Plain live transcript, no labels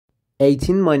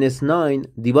18 minus 9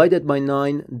 divided by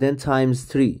 9 then times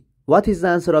 3. What is the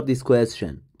answer of this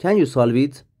question? Can you solve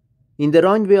it? In the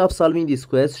wrong way of solving this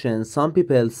question, some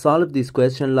people solve this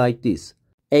question like this.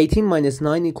 18 minus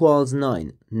 9 equals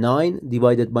 9. 9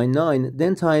 divided by 9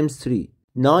 then times 3.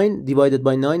 9 divided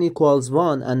by 9 equals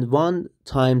 1 and 1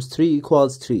 times 3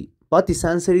 equals 3. But this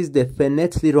answer is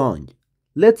definitely wrong.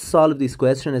 Let's solve this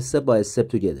question step by step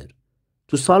together.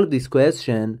 To solve this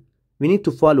question, we need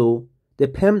to follow the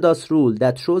PEMDAS rule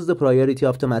that shows the priority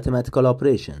of the mathematical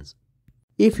operations.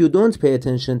 If you don't pay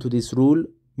attention to this rule,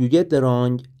 you get the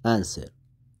wrong answer.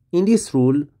 In this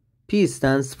rule, P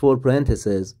stands for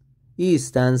parentheses, E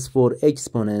stands for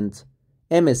exponent,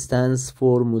 M stands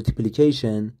for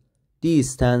multiplication, D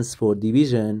stands for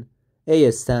division,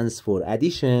 A stands for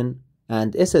addition,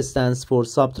 and S stands for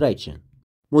subtraction.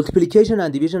 Multiplication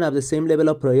and division have the same level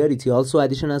of priority, also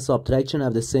addition and subtraction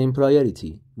have the same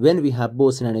priority. When we have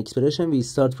both in an expression, we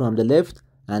start from the left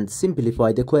and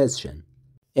simplify the question.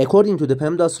 According to the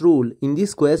PEMDAS rule, in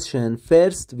this question,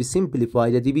 first we simplify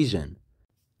the division.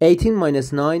 18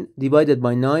 minus 9 divided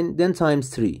by 9 then times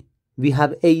 3. We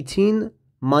have 18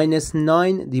 minus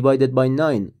 9 divided by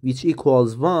 9 which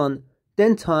equals 1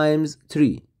 then times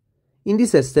 3. In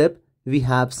this step, we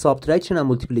have subtraction and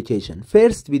multiplication.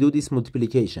 First, we do this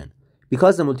multiplication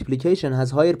because the multiplication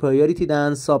has higher priority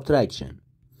than subtraction.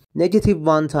 Negative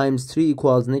 1 times 3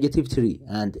 equals negative 3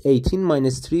 and 18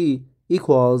 minus 3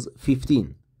 equals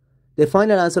 15. The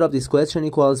final answer of this question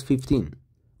equals 15.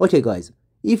 Okay guys,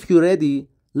 if you're ready,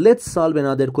 let's solve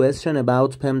another question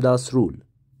about PEMDAS rule.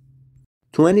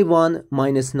 21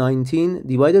 minus 19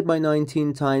 divided by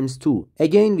 19 times 2.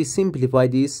 Again, we simplify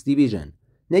this division.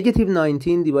 Negative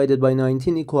 19 divided by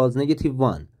 19 equals negative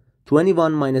 1.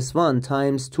 21 minus 1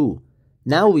 times 2.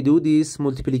 Now we do this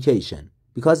multiplication.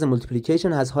 Because the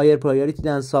multiplication has higher priority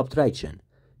than subtraction.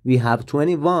 We have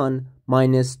 21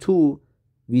 minus 2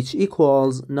 which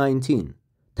equals 19.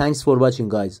 Thanks for watching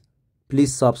guys.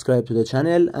 Please subscribe to the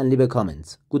channel and leave a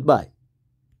comment. Goodbye.